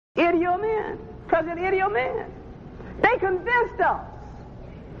Idi Amin, President Idi Amin. They convinced us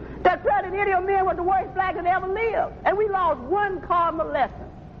that President Idi Amin was the worst black that ever lived. And we lost one cardinal lesson.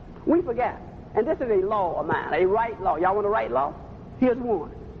 We forgot. And this is a law of mine, a Wright law. Y'all want a Wright law? Here's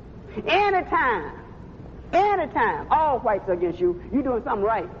one. Anytime, all whites are against you, you're doing something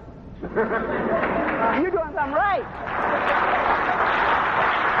right. You're doing something right.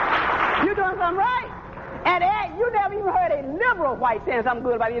 You're doing something right. And you never even heard a liberal white saying something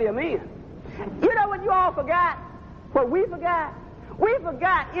good about Idi Amin. You know what you all forgot? What we forgot? We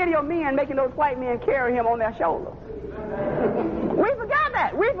forgot Idi Amin making those white men carry him on their shoulders. We forgot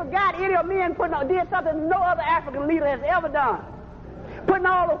that. We forgot Idi Amin did something no other African leader has ever done. Putting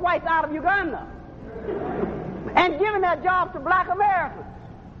all the whites out of Uganda and giving their jobs to black Americans.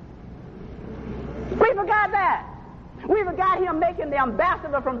 We forgot that. We forgot him making the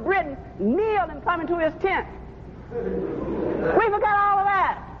ambassador from Britain kneel and come into his tent. We forgot all of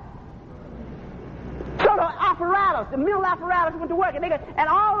that. So the apparatus, the middle apparatus went to work, and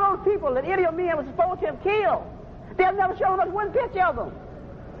all those people that Idi Amin was supposed to have killed, they have never shown us one picture of them.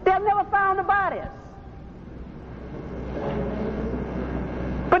 They have never found the bodies.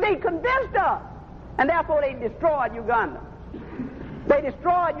 But they convinced us, and therefore they destroyed Uganda. They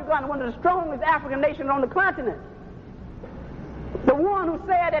destroyed Uganda, one of the strongest African nations on the continent. The one who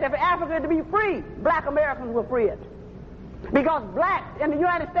said that if Africa is to be free, black Americans will free it. Because blacks in the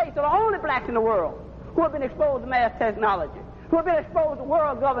United States are the only blacks in the world who have been exposed to mass technology, who have been exposed to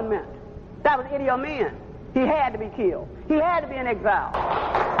world government. That was Idi Amin. He had to be killed. He had to be in exile.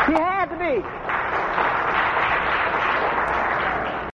 He had to be.